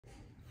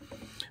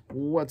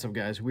What's up,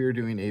 guys? We are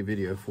doing a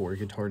video for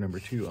guitar number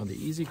 2 on the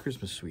Easy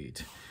Christmas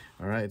Suite.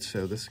 All right,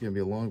 so this is going to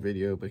be a long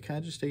video, but kind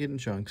of just take it in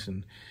chunks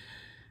and,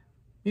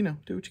 you know,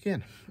 do what you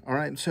can. All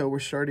right, so we're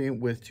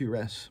starting with 2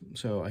 rests.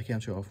 So I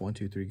count you off 1,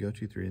 2, 3, go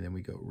 2, 3, and then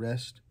we go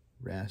rest,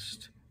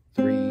 rest,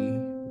 3,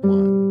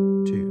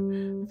 1,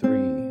 2, 3,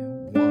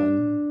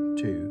 1,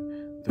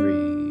 2,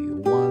 3,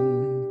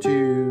 1,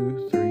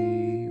 2,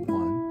 3,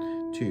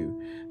 1,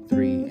 2,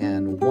 3,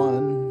 and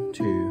 1,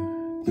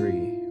 2,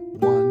 3.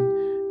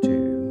 1,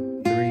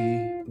 2,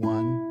 3,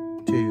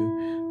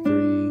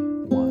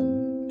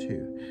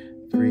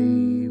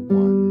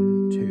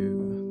 1,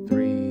 2,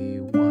 3,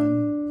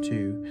 1, 2, 3, 1,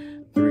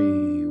 2,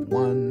 3, 1, 2, 3,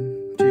 1,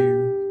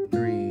 2,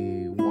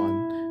 3,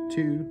 1,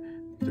 2,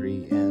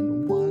 3,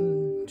 and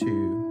 1,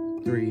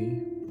 2,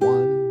 3,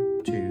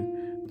 1,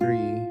 2,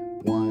 3,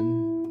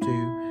 1,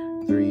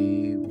 2,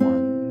 3,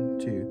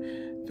 1, 2,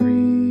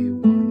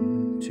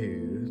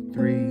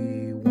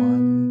 3,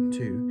 1, 2, 3, 1,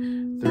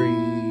 2,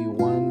 3,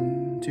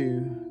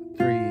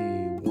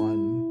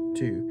 1,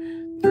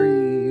 2, 3, 1, 2,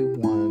 3,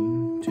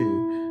 1,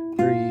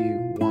 2,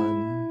 3,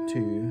 1,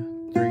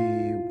 2,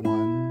 3,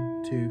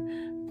 1,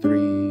 2,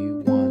 3,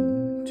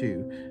 1,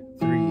 2,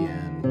 3,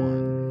 and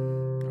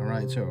 1. All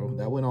right, so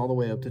that went all the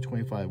way up to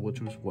 25,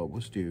 which was what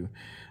was due,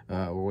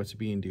 or what's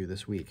being due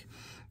this week.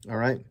 All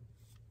right,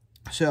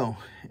 so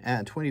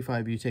at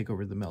 25, you take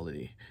over the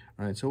melody.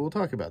 All right, so we'll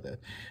talk about that.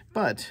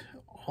 But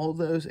all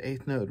those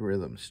 8th note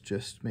rhythms,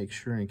 just make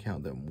sure and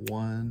count them.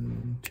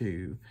 1,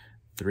 2,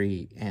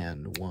 3,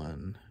 and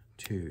 1,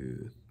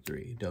 2,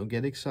 3. Don't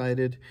get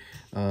excited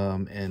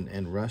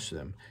and rush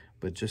them,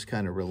 but just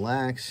kind of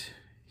relax,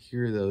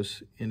 hear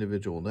those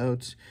individual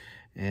notes,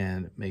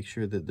 and make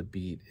sure that the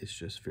beat is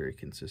just very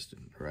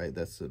consistent, right?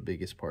 That's the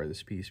biggest part of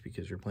this piece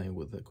because you're playing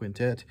with a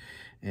quintet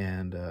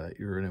and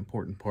you're an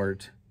important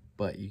part,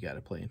 but you got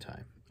to play in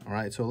time. All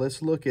right, so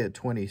let's look at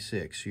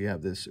 26. You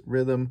have this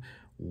rhythm,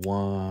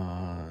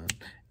 1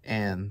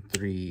 and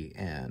 3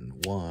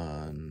 and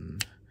 1,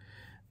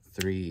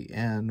 3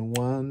 and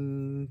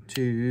 1,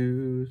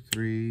 2,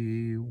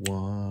 3,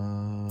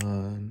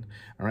 1.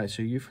 All right,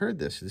 so you've heard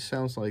this. This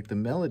sounds like the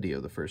melody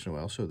of the first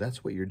Noel, so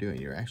that's what you're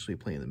doing. You're actually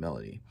playing the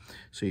melody.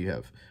 So you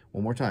have,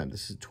 one more time,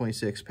 this is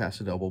 26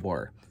 past a double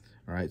bar.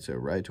 All right, so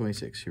right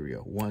 26, here we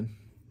go. 1,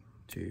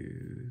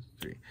 2,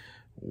 3.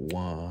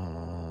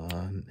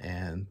 1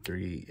 and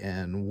 3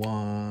 and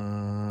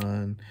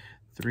 1,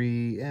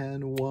 3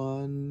 and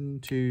 1,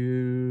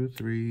 2,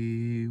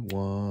 3,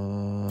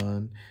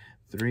 1,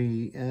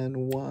 3 and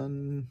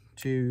 1,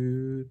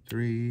 2,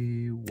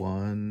 3,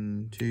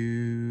 1,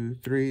 2,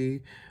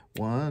 3,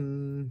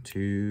 1,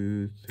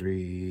 2,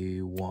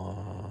 3,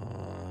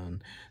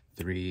 1,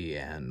 3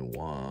 and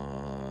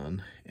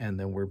 1, and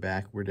then we're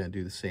back. We're gonna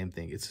do the same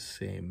thing. It's the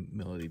same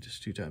melody,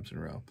 just 2 times in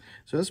a row.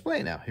 So let's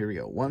play it now. Here we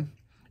go. 1.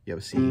 You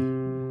have a C.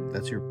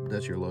 That's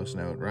your lowest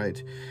note,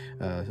 right?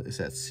 It's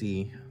that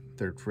C,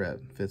 3rd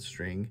fret, 5th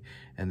string,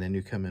 and then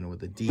you come in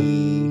with a D,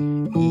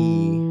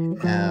 E,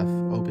 F,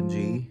 open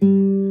G.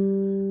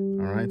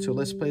 All right, so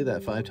let's play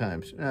that 5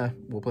 times.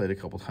 We'll play it a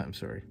couple times.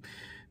 Sorry, I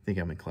think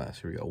I'm in class.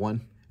 Here we go.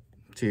 1,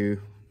 2,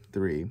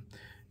 3,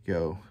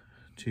 go.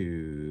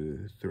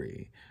 2,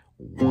 3,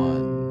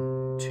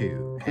 1,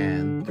 2,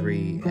 and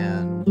 3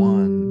 and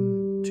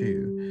 1,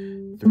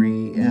 2,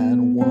 3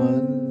 and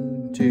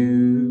 1,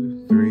 2,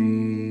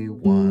 3,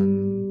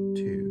 1,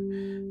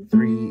 2,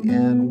 3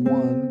 and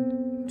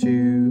 1,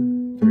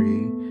 2,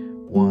 3,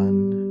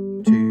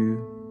 1,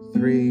 2,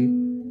 3,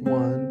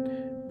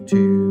 1,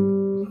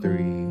 2,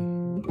 3,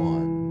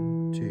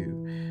 1,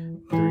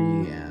 2,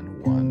 3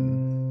 and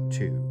 1,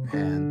 2,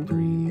 and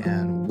 3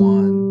 and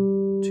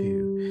 1,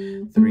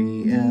 2,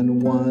 3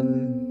 and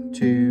 1,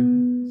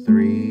 2,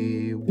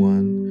 3,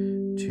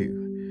 1,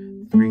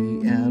 2,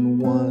 3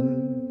 and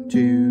 1,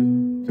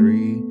 2,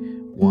 3,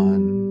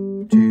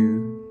 1,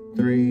 2,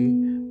 3,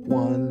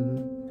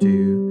 1,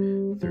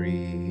 2,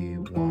 3,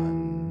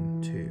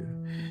 1, 2.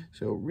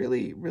 So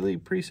really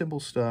pretty simple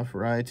stuff,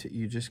 right?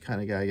 You just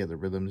kind of gotta get the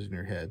rhythms in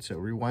your head. So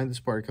rewind this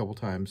part a couple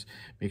times.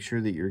 Make sure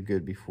that you're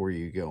good before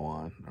you go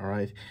on. All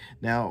right.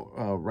 Now,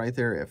 right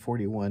there at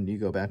 41, you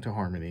go back to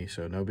harmony.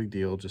 So no big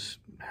deal. Just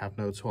half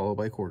notes followed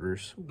by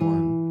quarters.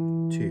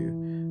 1,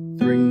 2,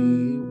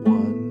 3,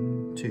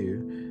 1,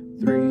 2,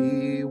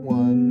 3,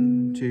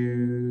 1,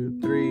 2,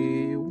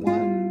 3,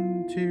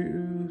 1,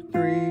 2,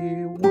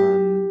 3,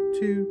 1,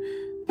 2,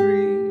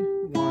 3,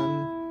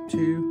 1,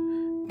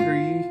 2,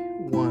 3,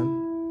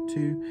 1,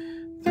 2,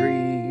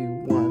 3,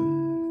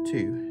 1,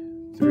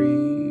 2,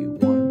 3,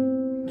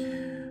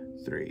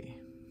 1, 3.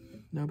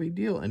 No big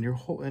deal, and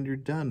you're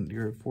done.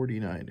 You're at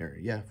 49, or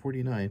yeah,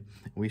 49.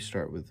 We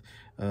start with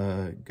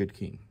good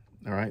king.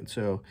 All right,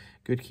 so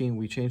good king,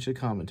 we changed to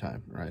common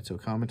time. All right, so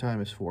common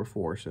time is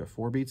 4/4. So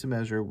 4 beats a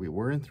measure. We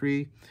were in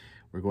 3.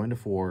 We're going to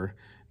 4.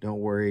 Don't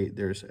worry,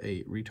 there's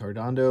a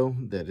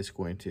retardando that is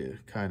going to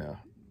kind of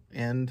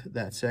end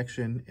that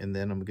section, and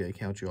then I'm going to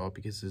count you off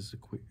because this is a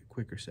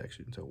quicker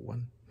section. So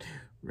 1, 2,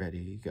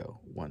 ready, go.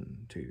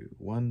 1, 2,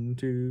 1,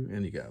 2,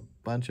 and you got a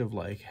bunch of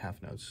like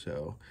half notes.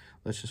 So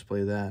let's just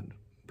play that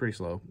pretty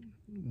slow.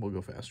 We'll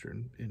go faster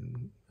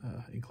in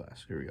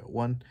class. Here we go.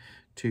 1,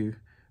 2,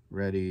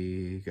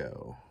 ready,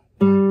 go.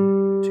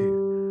 1,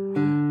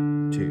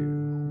 2,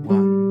 2,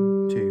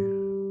 1,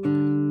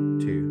 2,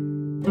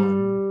 2,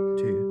 1,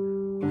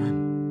 2,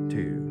 1,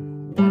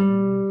 2,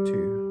 1,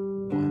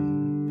 2,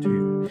 1,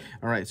 2.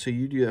 All right, so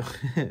you do.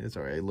 It's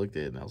all right. I looked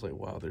at it and I was like,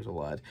 wow, there's a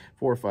lot.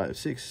 4, 5,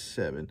 6,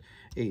 7,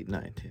 8,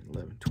 9, 10,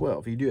 11,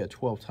 12. You do that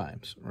 12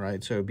 times. All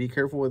right, so be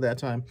careful with that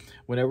time.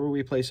 Whenever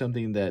we play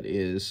something that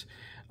is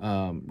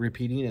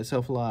repeating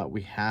itself a lot,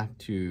 we have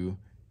to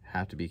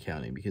be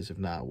counting, because if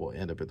not, we'll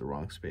end up at the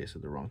wrong space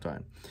at the wrong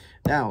time.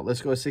 Now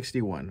let's go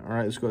 61. All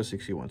right, let's go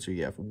 61. So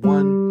you have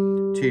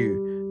 1,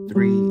 2,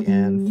 3,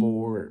 and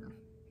 4.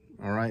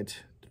 All right,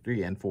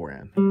 3 and 4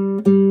 and.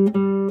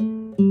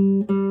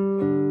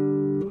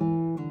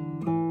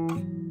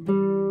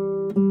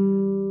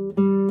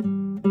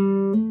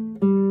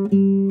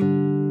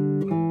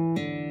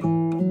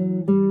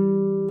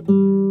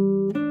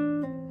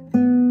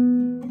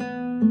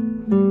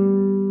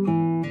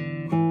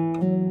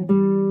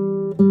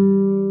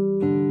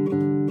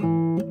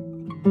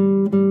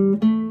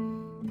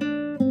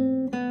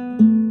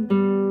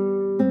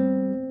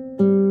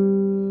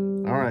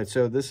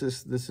 So this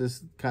is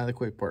kind of the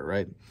quick part,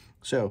 right?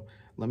 So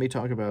let me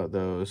talk about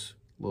those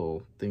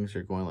little things that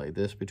are going like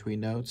this between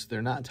notes.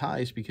 They're not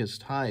ties, because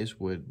ties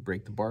would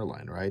break the bar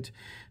line, right?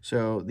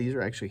 So these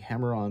are actually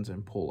hammer-ons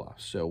and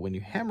pull-offs. So when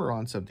you hammer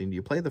on something,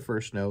 you play the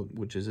first note,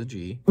 which is a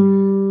G,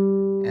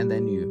 and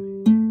then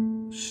you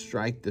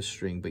strike the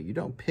string, but you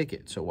don't pick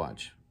it. So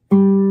watch.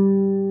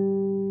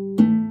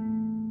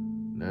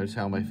 Notice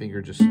how my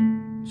finger just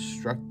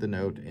struck the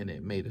note and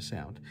it made a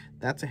sound.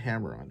 That's a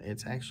hammer-on.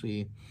 It's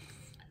actually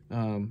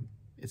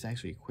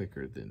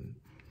quicker than,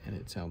 and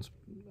it sounds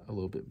a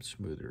little bit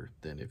smoother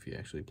than if you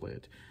actually play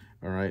it.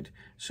 All right,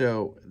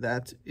 so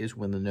that is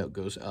when the note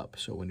goes up.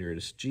 So when you're at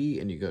a G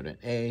and you go to an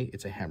A,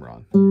 it's a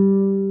hammer-on.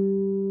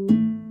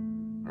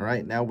 All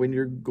right, now when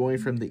you're going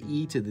from the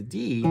E to the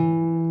D,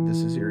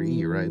 this is your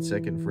E, right?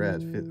 2nd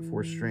fret,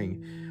 4th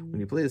string. When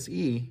you play this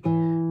E,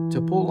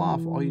 to pull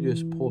off, all you do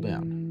is pull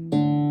down.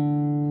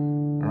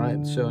 All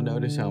right, so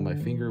notice how my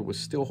finger was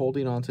still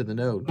holding on to the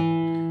note,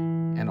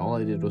 and all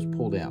I did was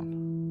pull down.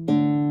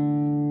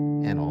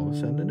 And all of a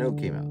sudden, the note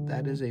came out.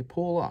 That is a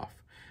pull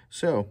off.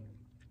 So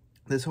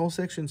this whole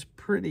section's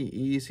pretty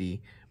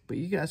easy, but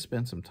you guys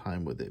spend some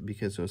time with it,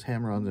 because those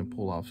hammer-ons and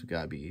pull-offs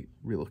got to be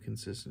real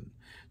consistent.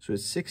 So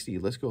it's 60.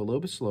 Let's go a little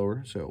bit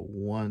slower. So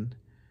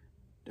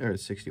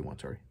 61,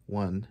 sorry.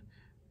 1,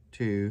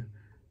 2,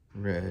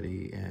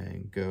 ready,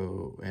 and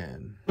go,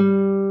 and...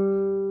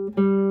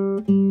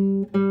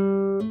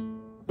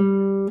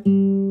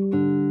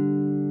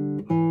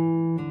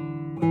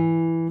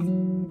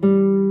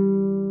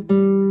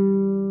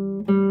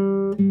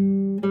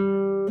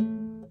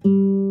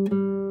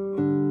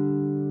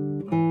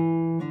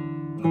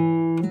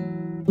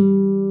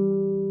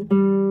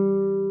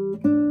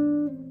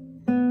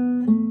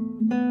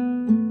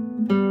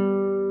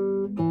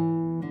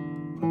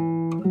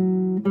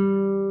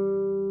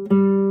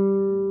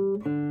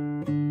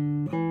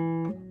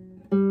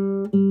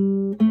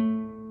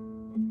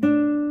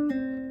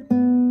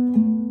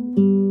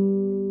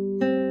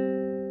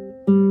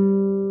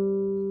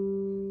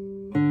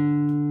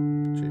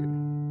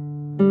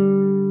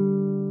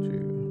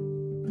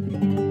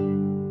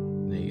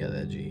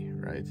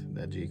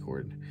 that G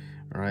chord.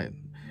 All right,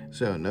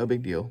 so no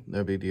big deal,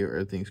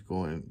 everything's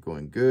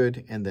going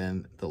good. And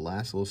then the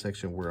last little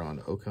section, we're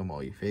on O Come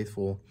All You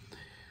Faithful.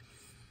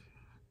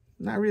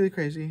 Not really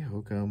crazy.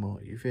 O come all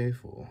you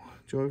faithful,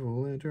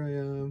 joyful and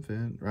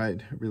triumphant.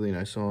 Right, really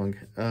nice song.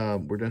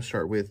 We're gonna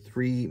start with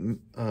 3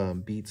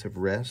 beats of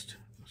rest.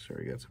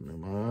 Sorry, got some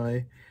in my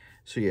eye.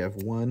 So you have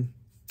 1,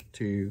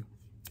 2,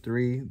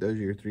 3. Those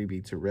are your 3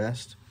 beats of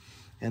rest.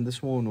 And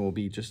this one will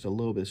be just a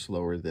little bit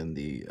slower than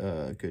the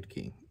good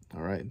key.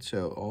 All right,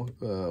 so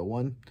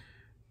 1,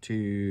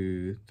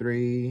 2,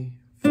 3,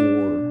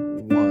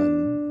 4,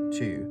 1,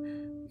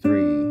 2,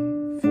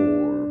 3,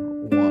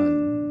 4,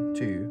 1,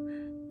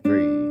 2,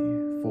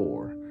 3,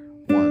 4,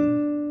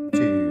 1,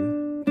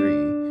 2,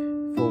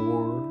 3, 4,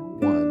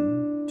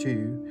 1,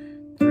 2,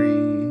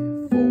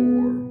 3, 4,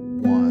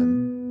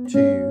 1,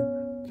 2,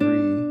 3,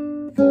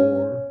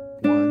 4,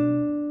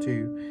 1,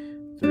 2,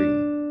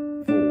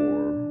 3,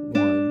 4,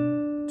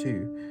 1,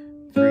 2,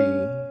 3,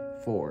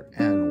 4,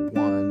 and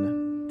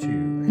 1, 2,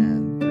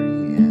 and 3,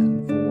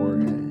 and 4,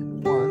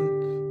 and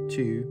 1,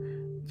 2,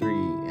 3,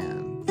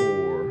 and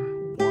 4,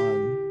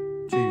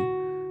 1,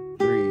 2,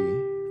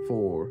 3,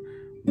 4,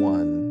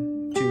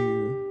 1,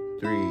 2,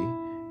 3,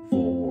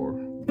 4,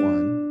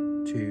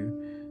 1, 2,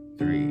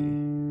 3,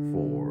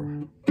 4.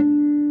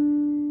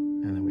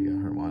 And then we got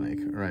harmonic.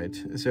 All right,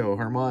 so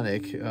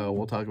harmonic,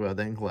 we'll talk about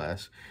that in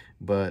class,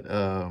 but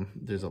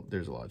there's a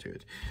lot to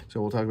it.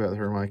 So we'll talk about the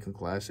harmonic in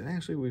class, and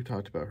actually we've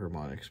talked about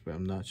harmonics, but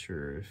I'm not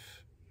sure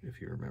if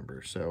you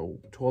remember. So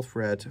 12th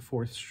fret,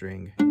 4th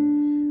string,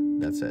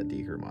 that's that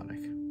D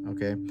harmonic.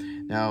 Okay,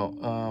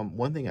 now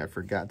one thing I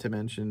forgot to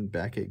mention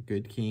back at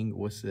Good King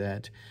was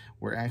that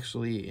we're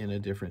actually in a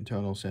different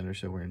tonal center,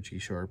 so we're in G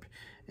sharp,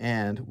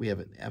 and we have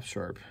an F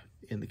sharp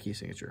in the key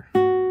signature.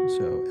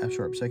 So F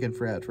sharp 2nd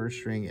fret, 1st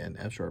string, and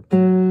F sharp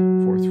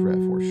 4th fret,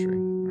 4th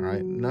string. All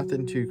right,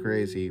 nothing too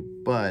crazy,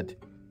 but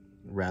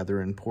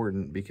rather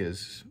important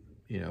because,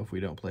 you know, if we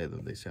don't play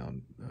them, they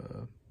sound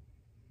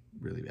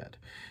really bad.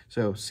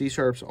 So C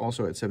sharp's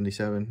also at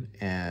 77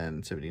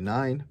 and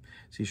 79.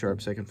 C sharp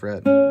 2nd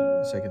fret,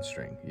 2nd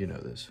string. You know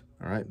this.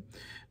 All right,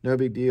 no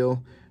big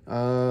deal.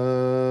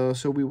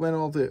 So we went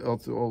all the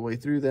way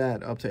through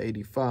that up to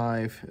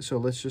 85. So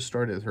let's just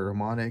start at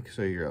harmonic.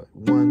 So you're at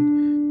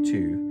 1,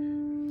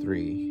 2,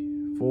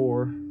 3,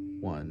 4,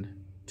 1,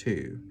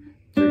 2,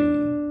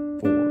 3,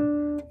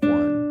 4,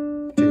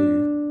 1,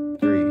 2,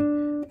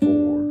 3,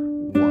 4,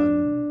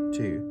 1,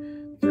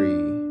 2,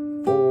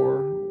 3,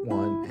 4,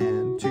 1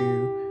 and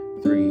 2,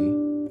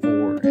 3,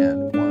 4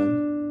 and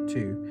 1,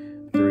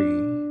 2,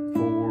 3,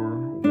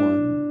 4,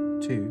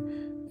 1,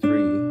 2,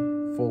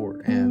 3,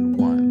 4 and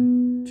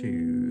 1,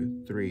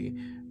 2, 3.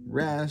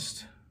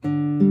 Rest.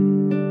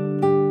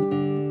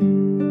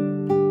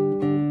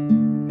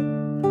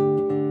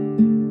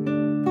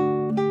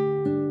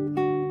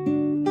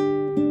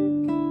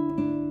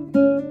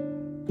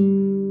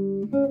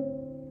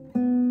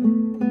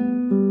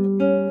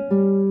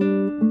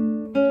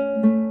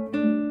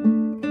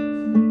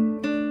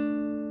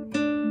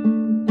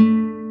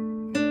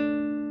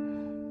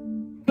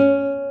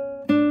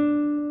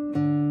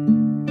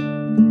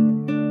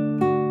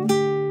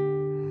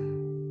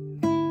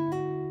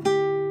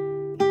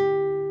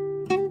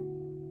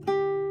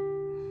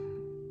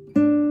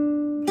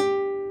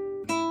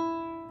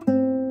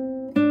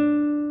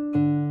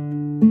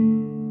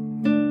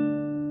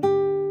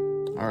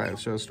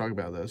 So let's talk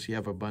about those. You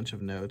have a bunch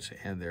of notes,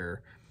 and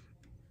they're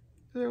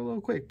a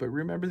little quick, but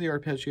remember the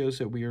arpeggios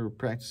that we were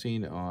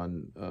practicing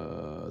on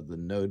the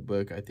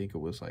notebook? I think it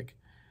was like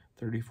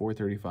 34,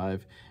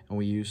 35, and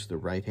we used the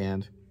right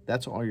hand.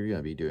 That's all you're going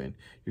to be doing.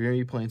 You're going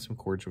to be playing some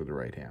chords with the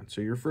right hand.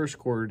 So your first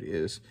chord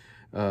is,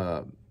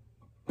 so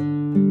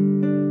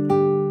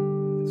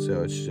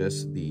it's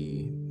just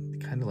the,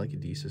 kind of like a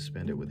D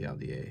suspended without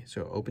the A.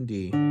 So open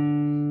D,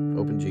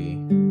 open G,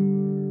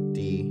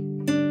 D,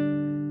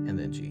 and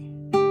then G.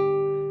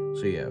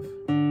 So you have,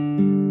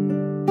 and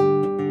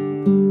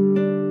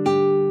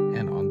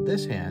on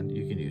this hand,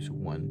 you can use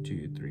 1,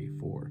 2, 3,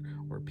 4,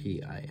 or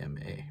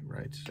P-I-M-A,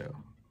 right? So,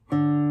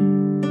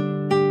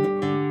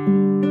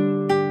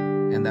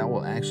 and that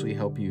will actually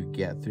help you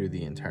get through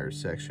the entire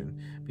section,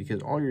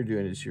 because all you're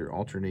doing is you're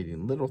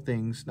alternating little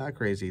things, not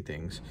crazy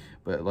things,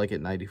 but like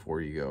at 94,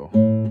 you go.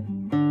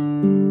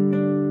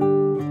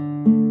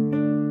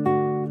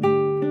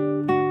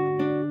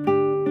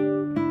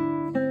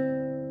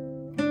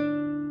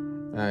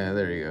 Oh yeah,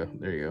 there you go,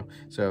 there you go.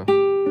 So,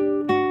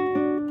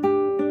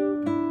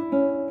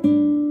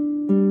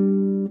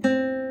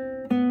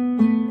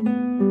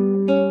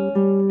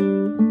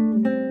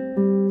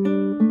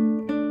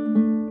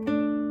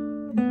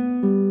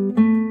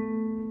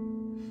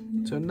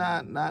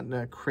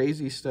 not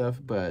crazy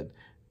stuff, but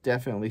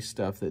definitely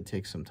stuff that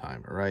takes some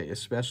time, all right?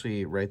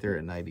 Especially right there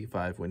at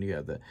 95 when you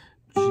have the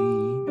G,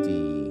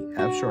 D,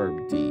 F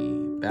sharp,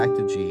 D, back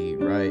to G,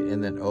 right?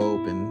 And then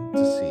open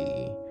to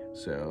C.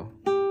 So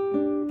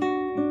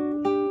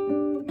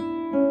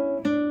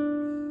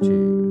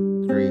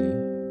 2,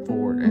 3,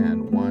 4,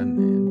 and 1,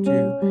 and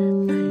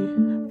 2,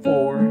 3,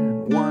 4,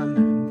 and 1,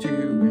 and 2,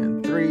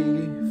 and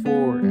 3,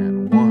 4,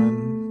 and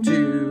 1,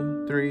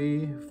 2,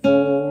 3,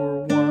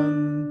 4,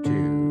 1,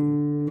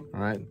 2. All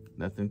right,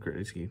 nothing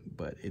crazy,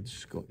 but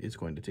it's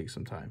going to take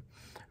some time.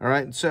 All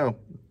right, so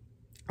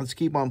let's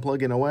keep on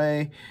plugging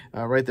away.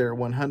 Right there at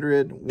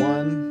 100,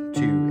 1,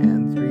 2,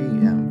 and 3,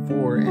 and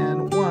 4,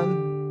 and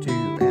 1, 2,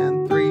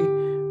 and 3,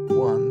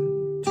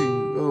 1,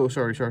 2. Oh,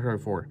 sorry, 4.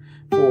 4,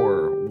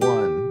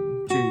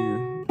 1,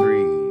 2,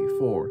 3,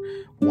 4.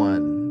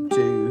 1,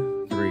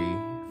 2, 3,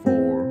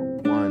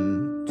 4.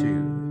 1,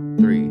 2,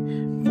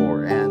 3,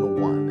 4,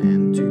 and 1,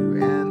 and 2,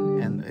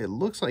 and it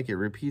looks like it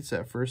repeats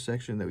that first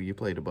section that you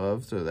played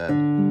above, so that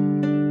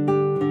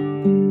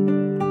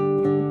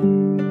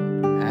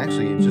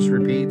actually it just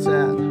repeats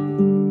that.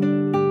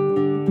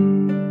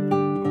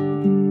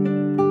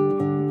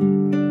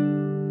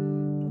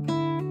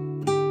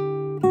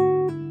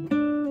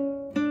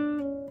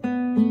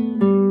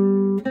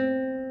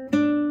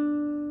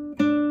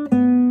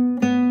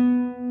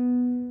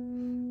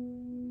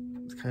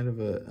 Kind of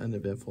an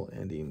uneventful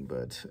ending,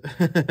 but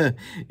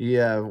you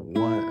have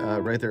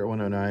one right there at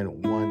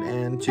 109, 1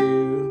 and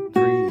 2,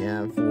 3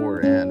 and 4,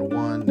 and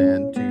 1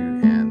 and 2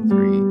 and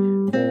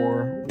 3,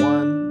 4,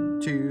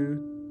 1,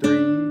 2,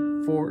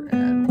 3, 4,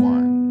 and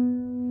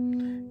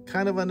 1.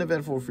 Kind of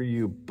uneventful for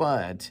you,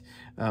 but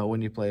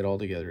when you play it all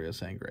together, it'll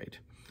sound great.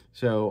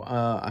 So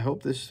I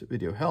hope this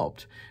video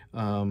helped.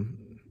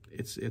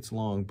 It's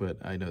long, but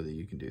I know that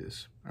you can do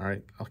this. All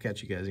right, I'll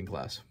catch you guys in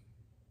class.